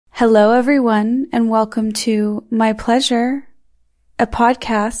Hello, everyone, and welcome to My Pleasure, a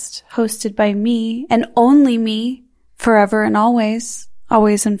podcast hosted by me and only me, forever and always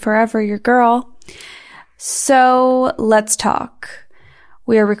and forever, your girl. So let's talk.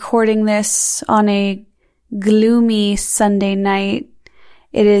 We are recording this on a gloomy Sunday night.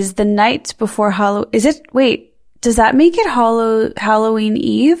 It is the night before Halloween. Does that make it Halloween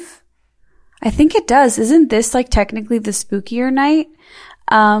Eve? I think it does. Isn't this like technically the spookier night?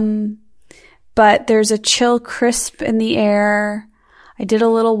 But there's a chill crisp in the air. I did a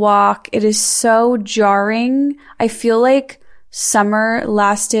little walk. It is so jarring. I feel like summer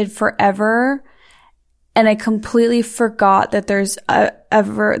lasted forever, and I completely forgot that there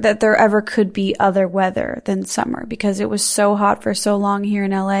ever could be other weather than summer because it was so hot for so long here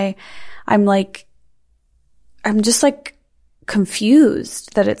in LA. I'm just like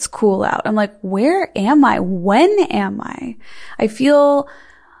confused that it's cool out. I'm like, where am I? When am I? I feel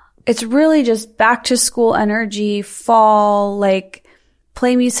it's really just back to school energy, fall, like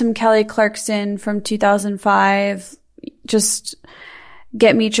play me some Kelly Clarkson from 2005, just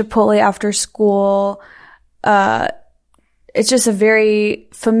get me Chipotle after school. It's just a very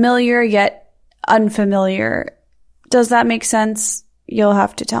familiar yet unfamiliar. Does that make sense? You'll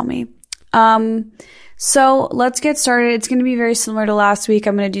have to tell me. So let's get started. It's going to be very similar to last week.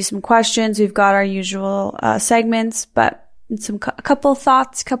 I'm going to do some questions. We've got our usual segments, but a couple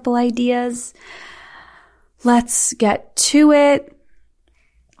thoughts, couple ideas. Let's get to it.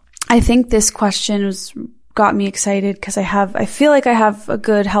 I think this question got me excited because I feel like I have a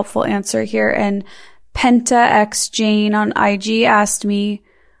good, helpful answer here. And Penta X Jane on IG asked me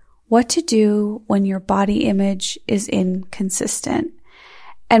what to do when your body image is inconsistent.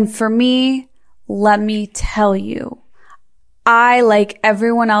 And for me, let me tell you, I, like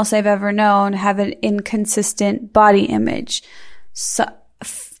everyone else I've ever known, have an inconsistent body image. So,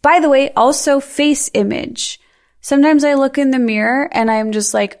 by the way, also face image. Sometimes I look in the mirror and I'm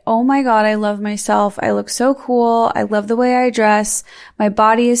just like, oh my God, I love myself. I look so cool. I love the way I dress. My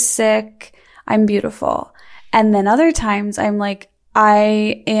body is sick. I'm beautiful. And then other times I'm like,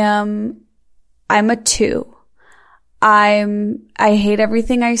 I'm a 2. I hate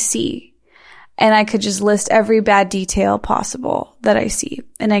everything I see. And I could just list every bad detail possible that I see.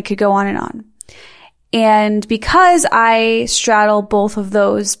 And I could go on and on. And because I straddle both of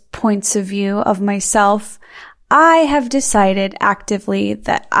those points of view of myself, I have decided actively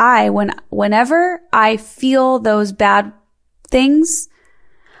that whenever I feel those bad things,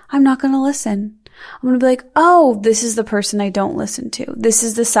 I'm not going to listen. I'm going to be like, oh, this is the person I don't listen to. This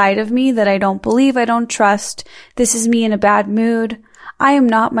is the side of me that I don't believe, I don't trust. This is me in a bad mood. I am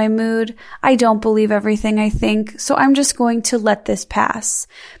not my mood. I don't believe everything I think. So I'm just going to let this pass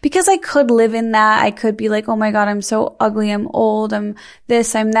because I could live in that. I could be like, oh my God, I'm so ugly. I'm old. I'm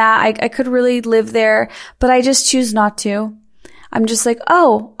this, I'm that. I could really live there, but I just choose not to. I'm just like,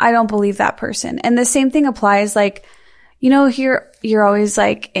 oh, I don't believe that person. And the same thing applies. Like, here you're always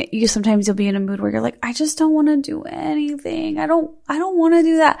like, sometimes you'll be in a mood where you're like, I just don't want to do anything. I don't want to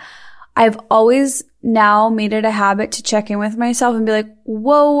do that. I've always now made it a habit to check in with myself and be like,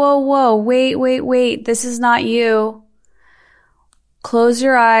 whoa, wait. This is not you. Close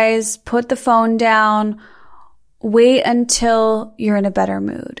your eyes, put the phone down, wait until you're in a better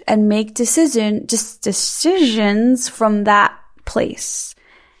mood and make decisions from that place.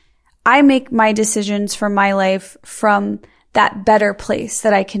 I make my decisions for my life from that better place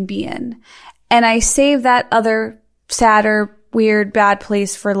that I can be in. And I save that other sadder, weird, bad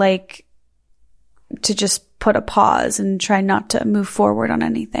place for to just put a pause and try not to move forward on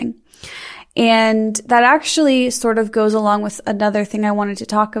anything. And that actually sort of goes along with another thing I wanted to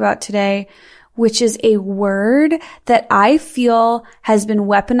talk about today, which is a word that I feel has been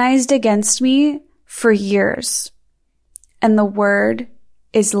weaponized against me for years. And the word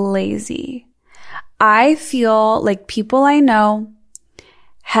is lazy. I feel like people I know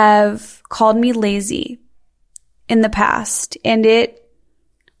have called me lazy in the past, and it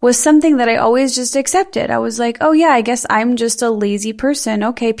was something that I always just accepted. I was like, oh yeah, I guess I'm just a lazy person.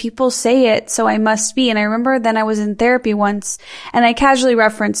 Okay, people say it, so I must be. And I remember then I was in therapy once and I casually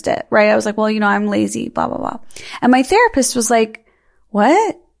referenced it, right? I was like, well, I'm lazy, blah, blah, blah. And my therapist was like,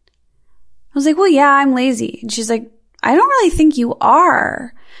 what? I was like, well, yeah, I'm lazy. And she's like, I don't really think you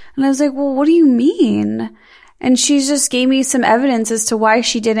are. And I was like, well, what do you mean? And she just gave me some evidence as to why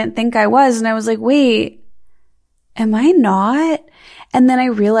she didn't think I was. And I was like, wait, am I not? And then I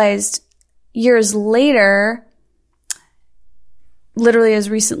realized years later, literally as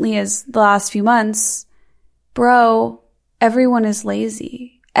recently as the last few months, bro, everyone is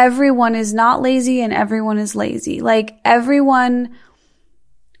lazy. Everyone is not lazy and everyone is lazy. Like everyone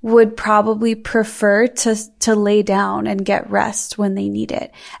would probably prefer to lay down and get rest when they need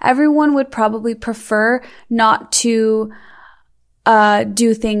it. Everyone would probably prefer not to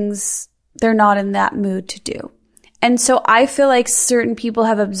do things they're not in that mood to do. And so I feel like certain people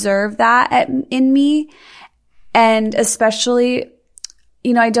have observed that in me. And especially,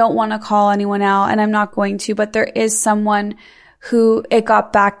 I don't want to call anyone out, and I'm not going to, but there is someone who it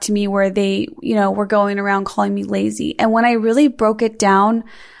got back to me where they, were going around calling me lazy. And when I really broke it down,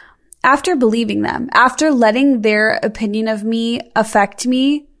 after believing them, after letting their opinion of me affect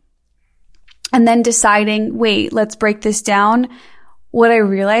me, and then deciding, wait, let's break this down, what I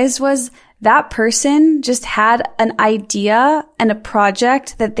realized was that person just had an idea and a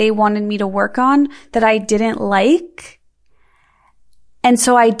project that they wanted me to work on that I didn't like. And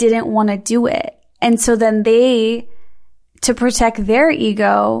so I didn't want to do it. And so then they, to protect their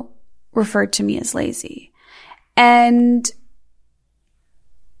ego, referred to me as lazy. And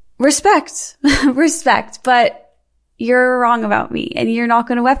respect, but you're wrong about me and you're not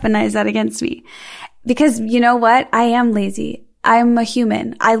going to weaponize that against me. Because you know what? I am lazy. I'm a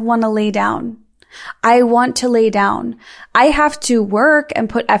human. I want to lay down. I want to lay down. I have to work and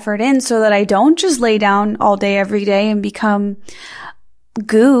put effort in so that I don't just lay down all day, every day and become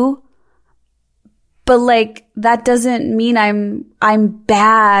goo. But that doesn't mean I'm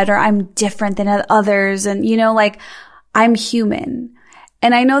bad or I'm different than others. And I'm human.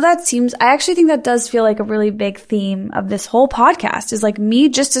 And I know I actually think that does feel like a really big theme of this whole podcast is me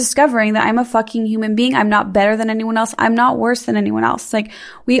just discovering that I'm a fucking human being. I'm not better than anyone else. I'm not worse than anyone else.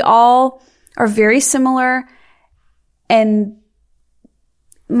 We all are very similar. And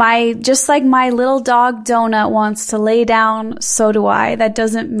just like my little dog Donut wants to lay down, so do I. That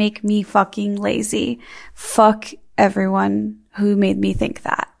doesn't make me fucking lazy. Fuck everyone who made me think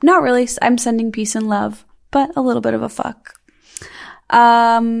that. Not really. I'm sending peace and love, but a little bit of a fuck.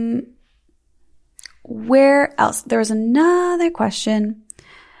 Where else? There was another question.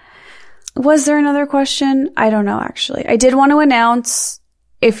 Was there another question? I don't know, actually. I did want to announce,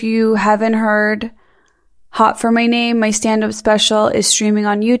 if you haven't heard, Hot for My Name, my stand-up special is streaming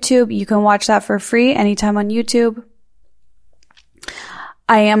on YouTube. You can watch that for free anytime on YouTube.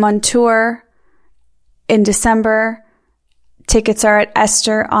 I am on tour in December. Tickets are at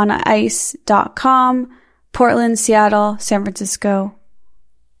EstherOnIce.com. Portland, Seattle, San Francisco,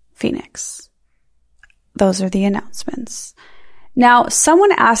 Phoenix. Those are the announcements. Now,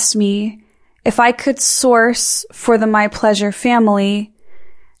 someone asked me if I could source for the My Pleasure family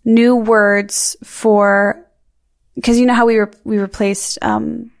new words for, because you know how we replaced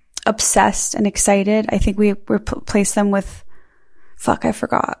obsessed and excited. I think we replaced them with, I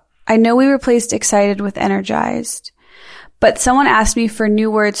forgot. I know we replaced excited with energized, but someone asked me for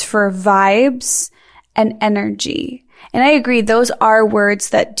new words for vibes and energy. And I agree, those are words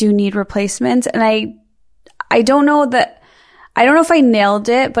that do need replacements. And I don't know if I nailed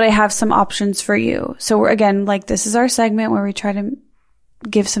it, but I have some options for you. So we're, again, this is our segment where we try to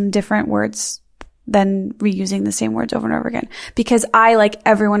give some different words than reusing the same words over and over again. Because I, like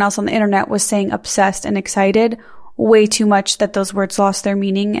everyone else on the internet, was saying obsessed and excited way too much that those words lost their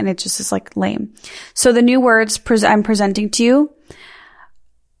meaning, and it just is lame. So the new words I'm presenting to you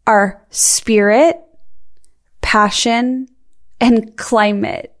are spirit, passion, and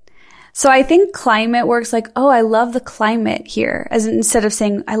climate. So I think climate works I love the climate here, as instead of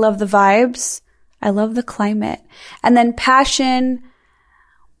saying I love the vibes, I love the climate. And then passion,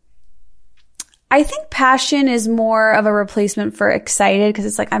 I think passion is more of a replacement for excited, because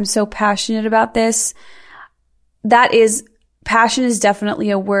it's I'm so passionate about this. Passion is definitely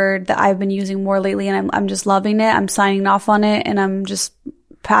a word that I've been using more lately, and I'm just loving it. I'm signing off on it, and I'm just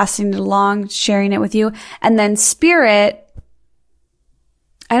passing it along, sharing it with you. And then spirit,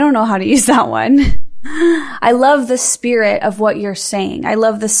 I don't know how to use that one. I love the spirit of what you're saying. I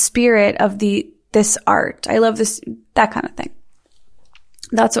love the spirit of this art. I love that kind of thing.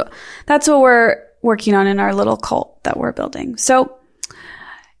 That's what we're working on in our little cult that we're building. So,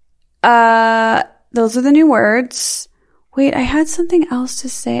 those are the new words. Wait, I had something else to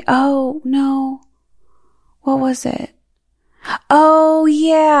say. Oh, no. What was it? Oh,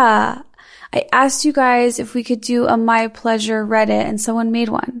 yeah. I asked you guys if we could do a My Pleasure Reddit, and someone made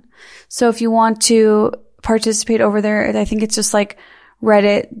one. So if you want to participate over there, I think it's just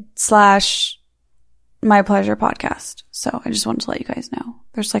Reddit/My Pleasure Podcast. So I just wanted to let you guys know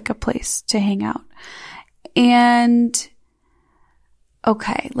there's a place to hang out. And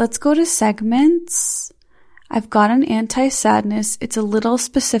okay, let's go to segments. I've got an anti-sadness. It's a little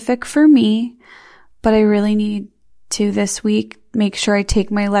specific for me, but I really need to this week make sure I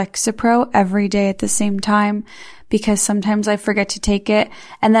take my Lexapro every day at the same time, because sometimes I forget to take it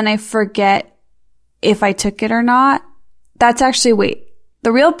and then I forget if I took it or not. That's actually,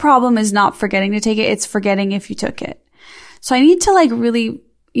 the real problem is not forgetting to take it. It's forgetting if you took it. So I need to really,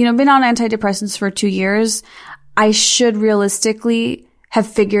 been on antidepressants for 2 years. I should realistically have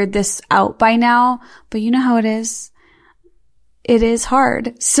figured this out by now, but you know how it is. It is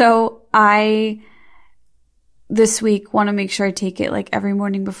hard. So I, this week, want to make sure I take it every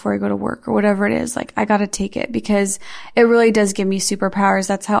morning before I go to work or whatever it is. I got to take it because it really does give me superpowers.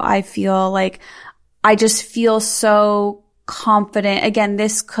 That's how I feel. I just feel so confident. Again,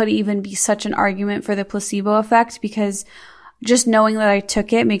 this could even be such an argument for the placebo effect, because just knowing that I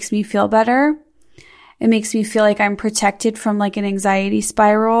took it makes me feel better. It makes me feel like I'm protected from an anxiety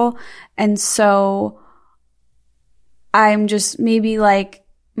spiral. And so I'm just maybe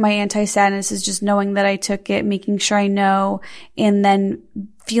my anti-sadness is just knowing that I took it, making sure I know, and then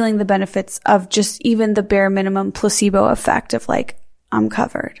feeling the benefits of just even the bare minimum placebo effect of I'm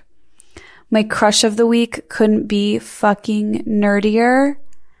covered. My crush of the week couldn't be fucking nerdier.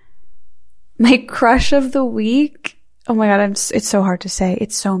 My crush of the week, oh my God, it's so hard to say.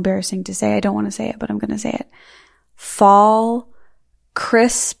 It's so embarrassing to say. I don't want to say it, but I'm going to say it. Fall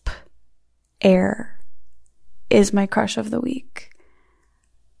crisp air is my crush of the week.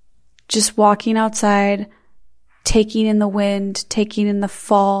 Just walking outside, taking in the wind, taking in the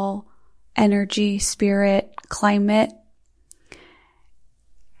fall energy, spirit, climate.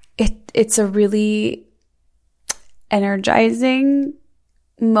 It's a really energizing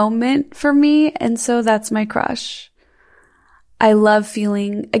moment for me. And so that's my crush. I love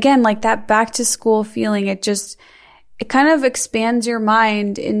feeling, again, that back to school feeling. It kind of expands your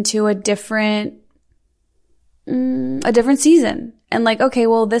mind into a different season. And okay,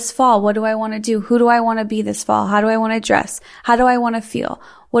 well, this fall, what do I want to do? Who do I want to be this fall? How do I want to dress? How do I want to feel?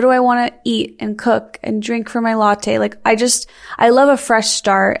 What do I want to eat and cook and drink for my latte? I love a fresh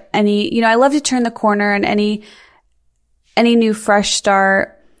start. I love to turn the corner, and any new fresh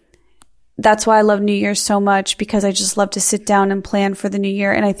start. That's why I love New Year's so much, because I just love to sit down and plan for the new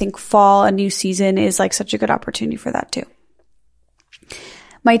year. And I think fall, a new season, is such a good opportunity for that too.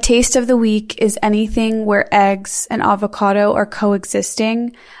 My taste of the week is anything where eggs and avocado are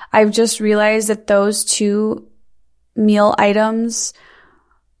coexisting. I've just realized that those two meal items,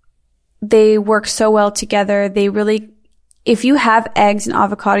 they work so well together. They really, if you have eggs and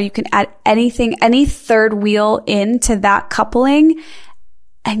avocado, you can add anything, any third wheel into that coupling,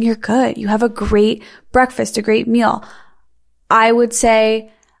 and you're good. You have a great breakfast, a great meal. I would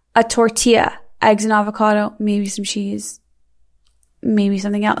say a tortilla, eggs and avocado, maybe some cheese, maybe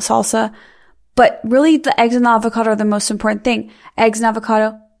something else, salsa. But really, the eggs and the avocado are the most important thing. Eggs and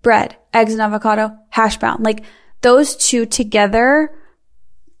avocado, bread. Eggs and avocado, hash brown. Those two together,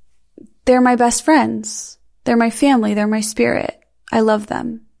 they're my best friends. They're my family. They're my spirit. I love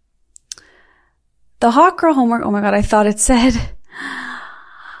them. The hot girl homework, oh my God, I thought it said,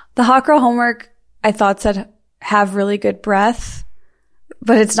 the hot girl homework, I thought said have really good breath,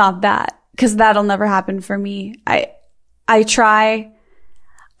 but it's not that, because that'll never happen for me. I try.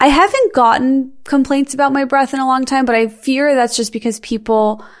 I haven't gotten complaints about my breath in a long time, but I fear that's just because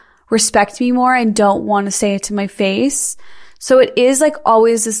people respect me more and don't want to say it to my face. So it is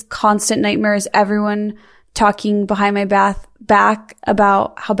always this constant nightmare, is everyone talking behind my back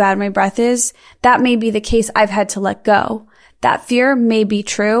about how bad my breath is. That may be the case. I've had to let go. That fear may be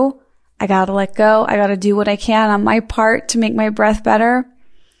true. I gotta let go. I gotta do what I can on my part to make my breath better.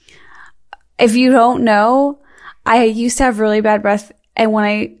 If you don't know, I used to have really bad breath. And when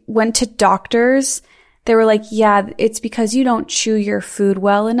I went to doctors, they were like, yeah, it's because you don't chew your food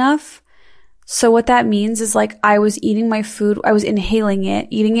well enough. So what that means is I was eating my food, I was inhaling it,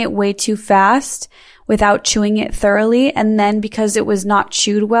 eating it way too fast without chewing it thoroughly. And then because it was not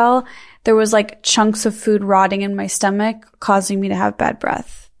chewed well, there was chunks of food rotting in my stomach, causing me to have bad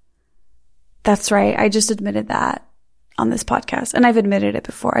breath. That's right. I just admitted that on this podcast. And I've admitted it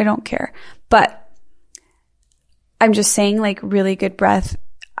before. I don't care. But I'm just saying really good breath.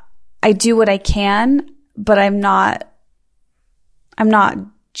 I do what I can, but I'm not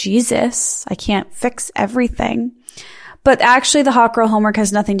Jesus. I can't fix everything. But actually the hot girl homework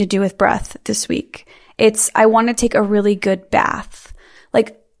has nothing to do with breath this week. I want to take a really good bath.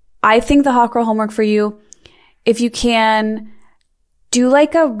 I think the hot girl homework for you, if you can, do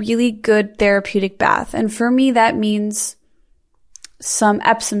a really good therapeutic bath. And for me, that means some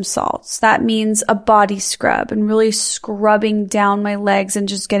Epsom salts. That means a body scrub and really scrubbing down my legs and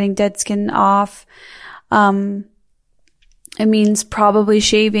just getting dead skin off. It means probably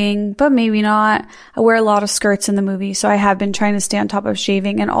shaving, but maybe not. I wear a lot of skirts in the movie, so I have been trying to stay on top of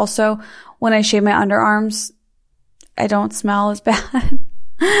shaving. And also, when I shave my underarms, I don't smell as bad.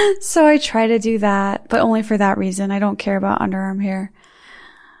 So I try to do that, but only for that reason. I don't care about underarm hair.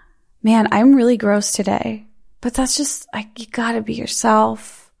 Man, I'm really gross today. But that's just, you gotta be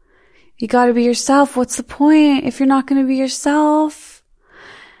yourself. You gotta be yourself. What's the point if you're not gonna be yourself?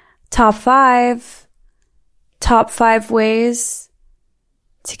 Top five ways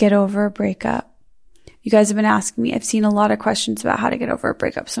to get over a breakup. You guys have been asking me. I've seen a lot of questions about how to get over a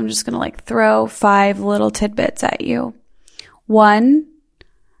breakup. So I'm just gonna throw 5 little tidbits at you. 1,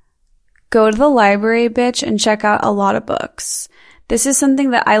 go to the library, bitch, and check out a lot of books. This is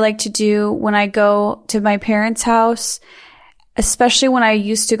something that I like to do when I go to my parents' house, especially when I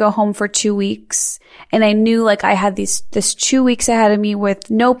used to go home for 2 weeks and I knew I had this 2 weeks ahead of me with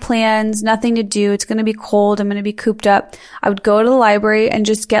no plans, nothing to do. It's going to be cold. I'm going to be cooped up. I would go to the library and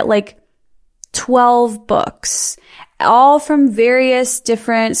just get 12 books, all from various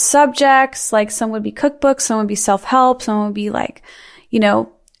different subjects. Some would be cookbooks, some would be self-help, some would be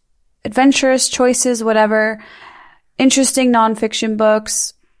adventurous choices, whatever. Interesting nonfiction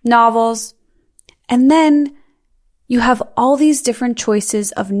books, novels. And then you have all these different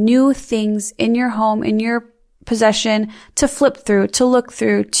choices of new things in your home, in your possession to flip through, to look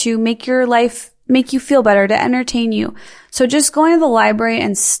through, to make your life, make you feel better, to entertain you. So just going to the library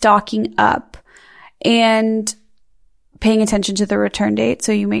and stocking up and paying attention to the return date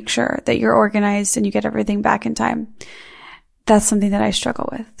so you make sure that you're organized and you get everything back in time. That's something that I struggle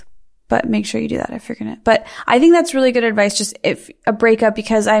with. But make sure you do that if you're gonna. But I think that's really good advice, just if a breakup,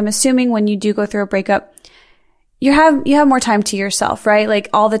 because I'm assuming when you do go through a breakup, you have more time to yourself, right?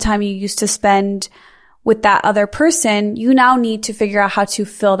 All the time you used to spend with that other person, you now need to figure out how to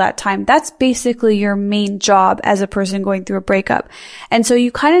fill that time. That's basically your main job as a person going through a breakup. And so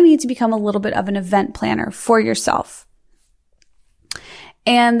you kind of need to become a little bit of an event planner for yourself.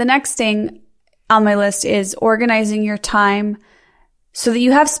 And the next thing on my list is organizing your time so that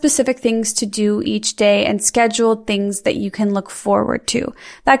you have specific things to do each day and scheduled things that you can look forward to.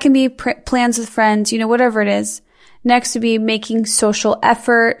 That can be plans with friends, whatever it is. Next would be making social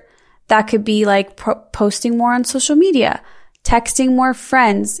effort. That could be posting more on social media, texting more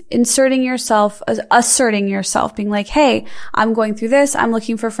friends, asserting yourself, being hey, I'm going through this. I'm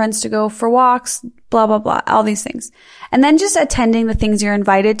looking for friends to go for walks, blah, blah, blah, all these things. And then just attending the things you're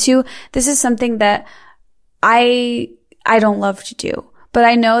invited to. This is something that I don't love to do, but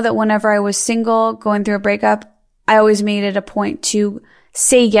I know that whenever I was single, going through a breakup, I always made it a point to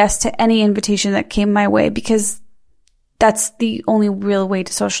say yes to any invitation that came my way, because that's the only real way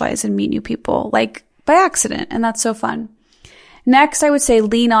to socialize and meet new people, by accident. And that's so fun. Next, I would say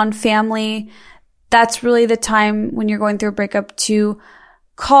lean on family. That's really the time when you're going through a breakup to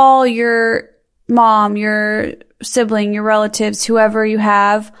call your mom, your sibling, your relatives, whoever you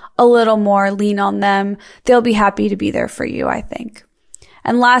have, a little more, lean on them. They'll be happy to be there for you, I think.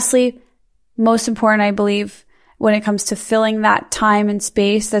 And lastly, most important, I believe, when it comes to filling that time and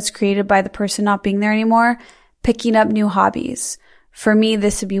space that's created by the person not being there anymore, picking up new hobbies. For me,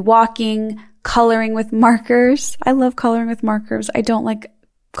 this would be walking, coloring with markers. I love coloring with markers. I don't like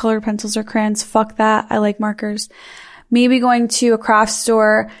colored pencils or crayons. Fuck that. I like markers. Maybe going to a craft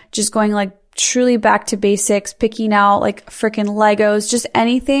store, just going truly back to basics, picking out freaking Legos, just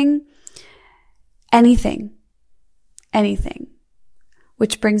anything.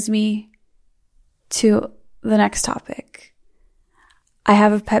 Which brings me to the next topic. I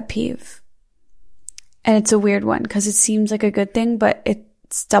have a pet peeve. And it's a weird one because it seems like a good thing, but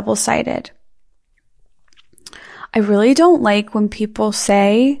it's double-sided. I really don't like when people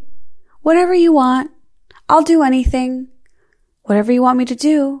say, whatever you want, I'll do anything. Whatever you want me to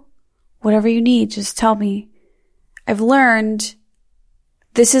do, whatever you need, just tell me. I've learned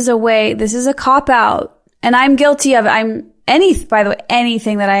this is a cop-out, and I'm guilty of it. By the way,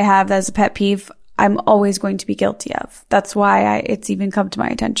 anything that I have that's a pet peeve, I'm always going to be guilty of. That's why it's even come to my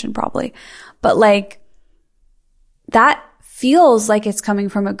attention probably. But that feels like it's coming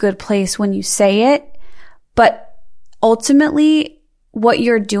from a good place when you say it, but ultimately what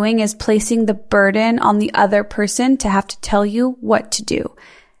you're doing is placing the burden on the other person to have to tell you what to do.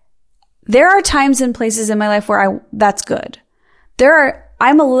 There are times and places in my life where that's good.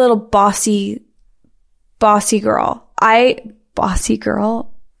 I'm a little bossy girl.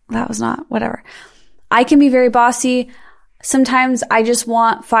 That was not, whatever. I can be very bossy. Sometimes I just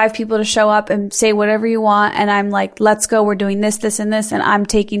want 5 people to show up and say whatever you want. And I'm let's go. We're doing this, this, and this. And I'm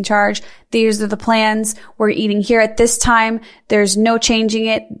taking charge. These are the plans. We're eating here at this time. There's no changing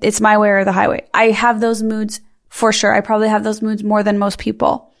it. It's my way or the highway. I have those moods For sure. I probably have those moods more than most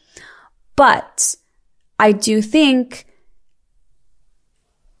people. But I do think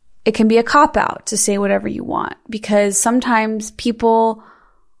it can be a cop-out to say whatever you want, because sometimes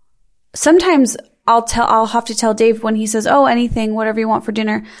I'll have to tell Dave when he says, oh, anything, whatever you want for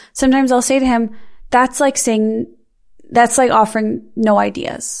dinner. Sometimes I'll say to him, that's like offering no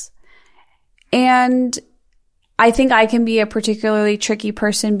ideas. And I think I can be a particularly tricky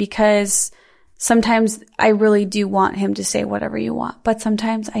person because sometimes I really do want him to say whatever you want, but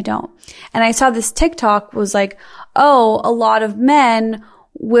sometimes I don't. And I saw this TikTok was like, oh, a lot of men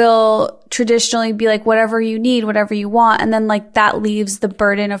will traditionally be like, whatever you need, whatever you want. And then like that leaves the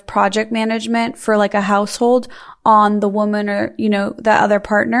burden of project management for like a household on the woman or, the other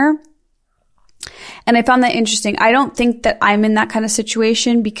partner. And I found that interesting. I don't think that I'm in that kind of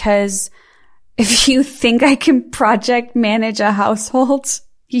situation, because if you think I can project manage a household,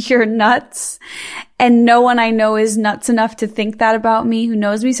 you're nuts. And no one I know is nuts enough to think that about me, who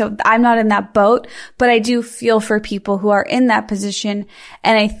knows me. So I'm not in that boat, but I do feel for people who are in that position.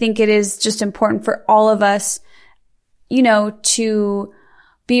 And I think it is just important for all of us, to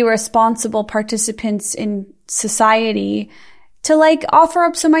be responsible participants in society, to like offer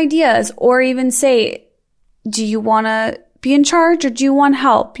up some ideas, or even say, do you want to be in charge or do you want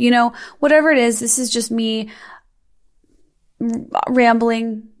help? Whatever it is, this is just me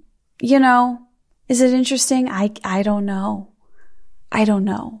rambling, Is it interesting? I don't know. I don't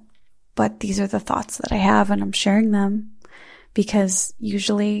know. But these are the thoughts that I have, and I'm sharing them because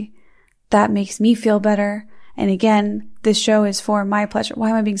usually that makes me feel better. And again, this show is for my pleasure. Why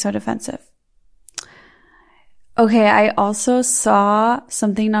am I being so defensive? Okay, I also saw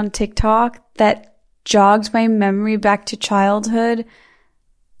something on TikTok that jogged my memory back to childhood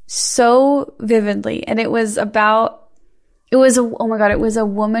so vividly. And it was a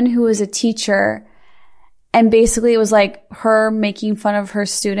woman who was a teacher. And basically it was like her making fun of her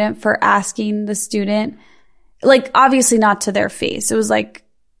student for asking the student, like obviously not to their face. It was like,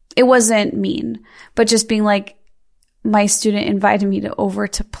 it wasn't mean, but just being like, my student invited me over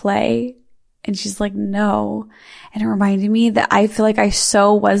to play. And she's like, no. And it reminded me that I feel like I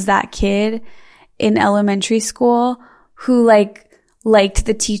so was that kid in elementary school who liked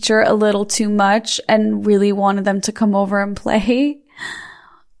the teacher a little too much and really wanted them to come over and play.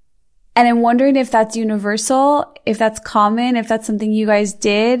 And I'm wondering if that's universal, if that's common, if that's something you guys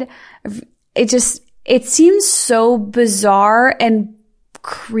did. It seems so bizarre and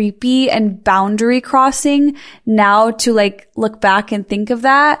creepy and boundary crossing now to look back and think of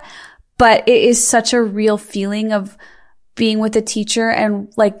that. But it is such a real feeling of being with a teacher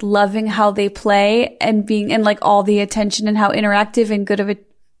and loving how they play and being and all the attention and how interactive and good of a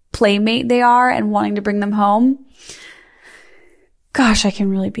playmate they are and wanting to bring them home. Gosh, I can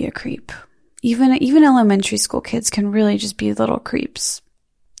really be a creep. Even elementary school kids can really just be little creeps.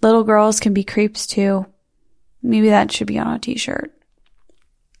 Little girls can be creeps too. Maybe that should be on a t-shirt.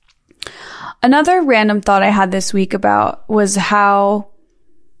 Another random thought I had this week about was how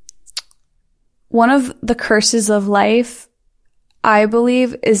one of the curses of life, I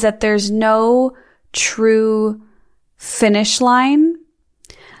believe, is that there's no true finish line.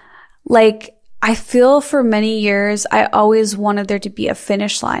 I feel for many years, I always wanted there to be a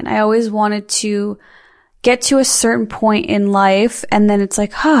finish line. I always wanted to get to a certain point in life and then it's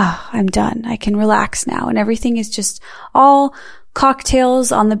like, I'm done. I can relax now. And everything is just all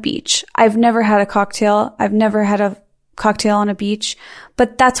cocktails on the beach. I've never had a cocktail. I've never had a cocktail on a beach,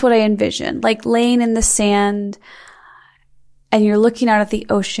 but that's what I envision. Laying in the sand and you're looking out at the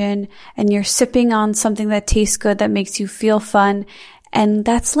ocean and you're sipping on something that tastes good, that makes you feel fun. And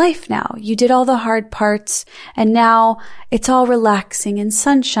that's life now. You did all the hard parts and now it's all relaxing and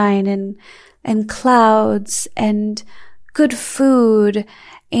sunshine and clouds and good food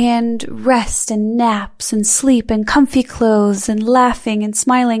and rest and naps and sleep and comfy clothes and laughing and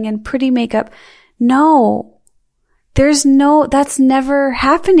smiling and pretty makeup. No, that's never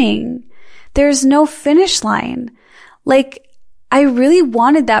happening. There's no finish line. I really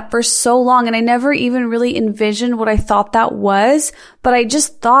wanted that for so long and I never even really envisioned what I thought that was, but I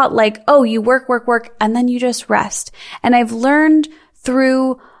just thought you work, and then you just rest. And I've learned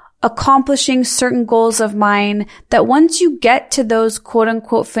through accomplishing certain goals of mine that once you get to those quote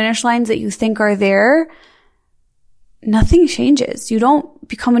unquote finish lines that you think are there, nothing changes. You don't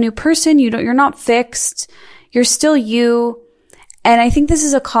become a new person. You're not fixed. You're still you. And I think this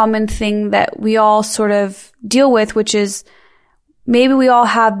is a common thing that we all sort of deal with, which is maybe we all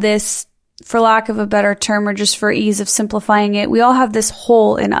have this, for lack of a better term or just for ease of simplifying it, we all have this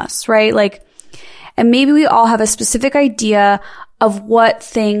hole in us, right? And maybe we all have a specific idea of what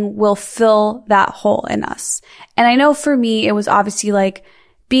thing will fill that hole in us. And I know for me, it was obviously like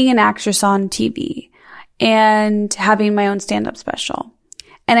being an actress on TV and having my own stand-up special.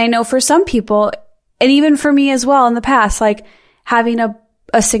 And I know for some people, and even for me as well in the past, like having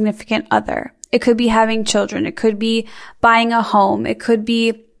a significant other. It could be having children. It could be buying a home. It could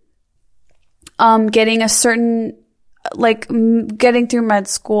be getting a certain, like getting through med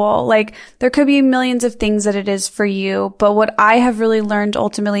school. Like there could be millions of things that it is for you. But what I have really learned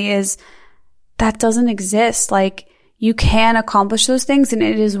ultimately is that doesn't exist. Like you can accomplish those things, and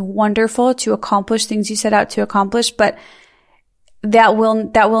it is wonderful to accomplish things you set out to accomplish, but that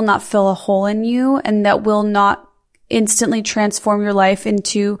will not fill a hole in you, and that will not instantly transform your life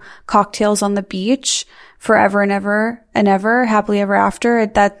into cocktails on the beach forever and ever and ever, happily ever after.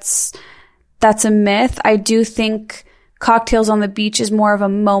 That's a myth. I do think cocktails on the beach is more of a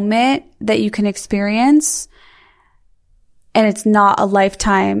moment that you can experience, and it's not a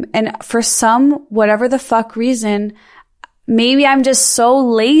lifetime. And for some, whatever the fuck reason, maybe I'm just so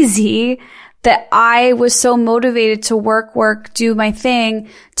lazy that I was so motivated to work, do my thing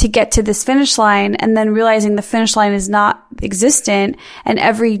to get to this finish line, and then realizing the finish line is not existent. And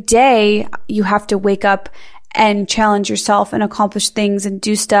every day you have to wake up and challenge yourself and accomplish things and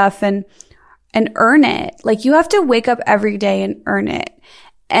do stuff and earn it. Like you have to wake up every day and earn it.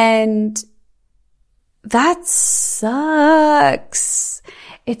 And that sucks.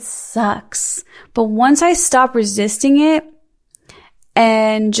 It sucks. But once I stop resisting it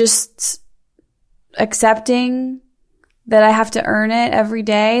and just accepting that I have to earn it every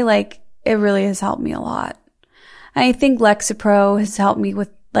day, like it really has helped me a lot. And I think Lexapro has helped me with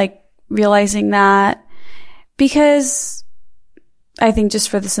like realizing that, because I think just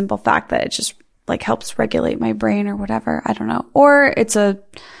for the simple fact that it just like helps regulate my brain or whatever. I don't know. Or it's a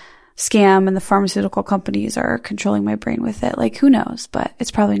scam and the pharmaceutical companies are controlling my brain with it. Like who knows, but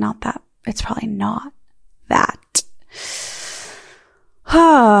it's probably not that. It's probably not that.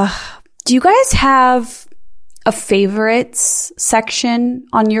 Do you guys have a favorites section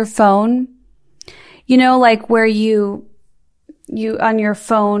on your phone? You know, like where you on your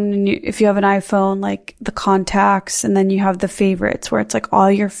phone, and if you have an iPhone, like the contacts, and then you have the favorites where it's like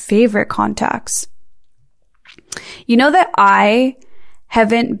all your favorite contacts. You know that I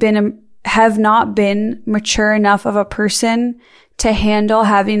have not been mature enough of a person to handle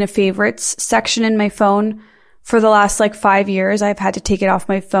having a favorites section in my phone. For the last like 5 years, I've had to take it off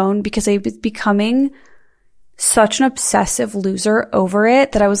my phone because I was becoming such an obsessive loser over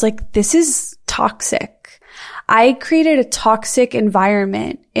it that I was like, this is toxic. I created a toxic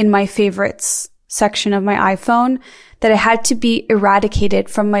environment in my favorites section of my iPhone that it had to be eradicated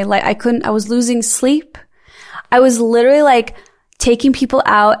from my life. I was losing sleep. I was literally like taking people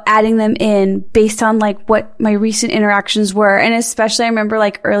out, adding them in based on like what my recent interactions were. And especially I remember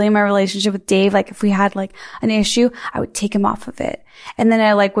like early in my relationship with Dave, like if we had like an issue, I would take him off of it. And then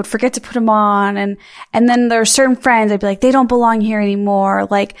I like would forget to put him on. And then there are certain friends, I'd be like, they don't belong here anymore.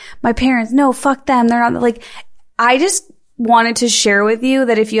 Like my parents, no, fuck them. They're not like, I just wanted to share with you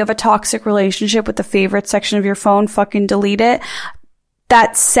that if you have a toxic relationship with the favorite section of your phone, fucking delete it.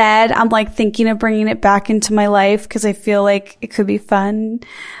 That said, I'm like thinking of bringing it back into my life because I feel like it could be fun.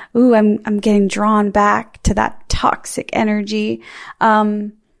 Ooh, I'm getting drawn back to that toxic energy.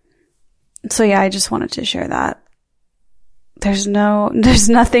 So yeah, I just wanted to share that. There's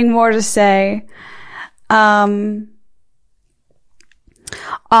nothing more to say. Honestly,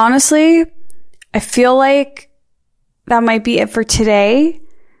 I feel like that might be it for today.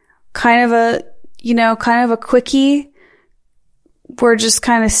 Kind of a quickie. We're just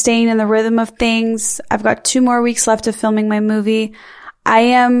kind of staying in the rhythm of things. I've got 2 more weeks left of filming my movie.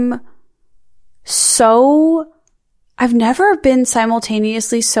 I've never been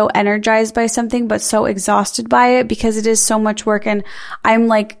simultaneously so energized by something, but so exhausted by it because it is so much work. And I'm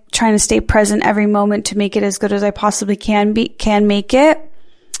like trying to stay present every moment to make it as good as I possibly can make it.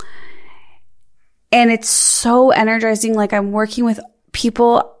 And it's so energizing. Like I'm working with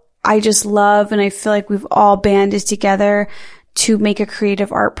people I just love, and I feel like we've all banded together to make a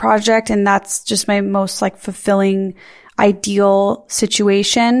creative art project. And that's just my most like fulfilling, ideal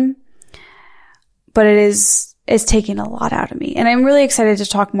situation. But it's taking a lot out of me. And I'm really excited to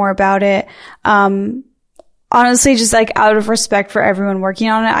talk more about it. Honestly, just like out of respect for everyone working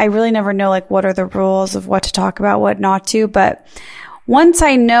on it, I really never know like what are the rules of what to talk about, what not to. But once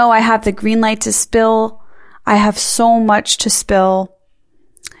I know I have the green light to spill, I have so much to spill.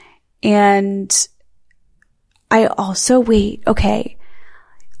 And I also,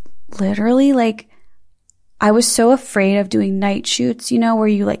 literally, like, I was so afraid of doing night shoots, where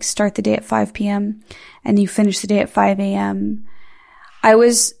you like start the day at 5 p.m. and you finish the day at 5 a.m.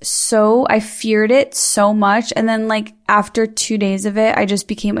 I feared it so much. And then like after 2 days of it, I just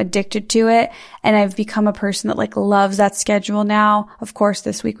became addicted to it. And I've become a person that like loves that schedule now. Of course,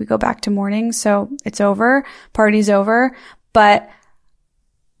 this week we go back to mornings. So it's over. Party's over. But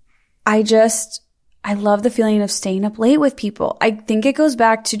I love the feeling of staying up late with people. I think it goes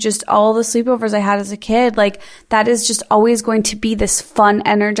back to just all the sleepovers I had as a kid. Like that is just always going to be this fun,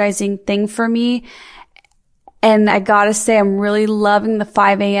 energizing thing for me. And I gotta say, I'm really loving the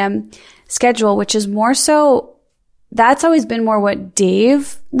 5 a.m. schedule, which is more so, that's always been more what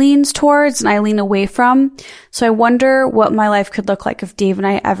Dave leans towards and I lean away from. So I wonder what my life could look like if Dave and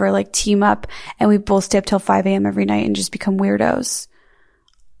I ever like team up and we both stay up till 5 a.m. every night and just become weirdos.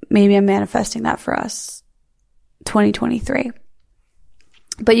 Maybe I'm manifesting that for us. 2023.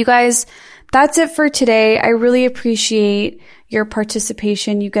 But you guys, that's it for today. I really appreciate your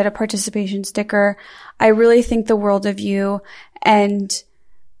participation. You get a participation sticker. I really think the world of you. And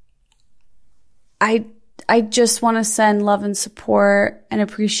I just want to send love and support and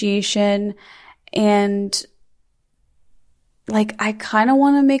appreciation. And like, I kind of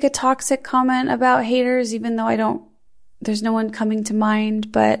want to make a toxic comment about haters, even though there's no one coming to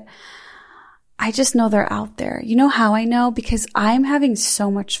mind, but I just know they're out there. You know how I know? Because I'm having so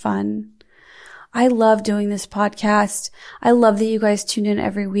much fun. I love doing this podcast. I love that you guys tune in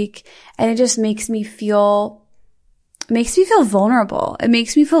every week, and it just makes me feel vulnerable. It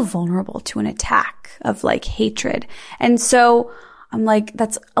makes me feel vulnerable to an attack of like hatred. And so I'm like,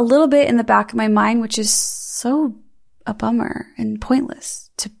 that's a little bit in the back of my mind, which is so a bummer and pointless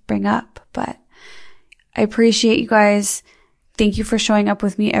to bring up, but I appreciate you guys. Thank you for showing up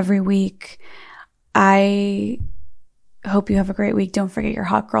with me every week. I hope you have a great week. Don't forget your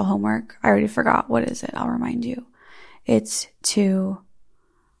hot girl homework. I already forgot. What is it? I'll remind you. It's to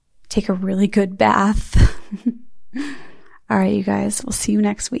take a really good bath. All right, you guys. We'll see you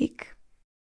next week.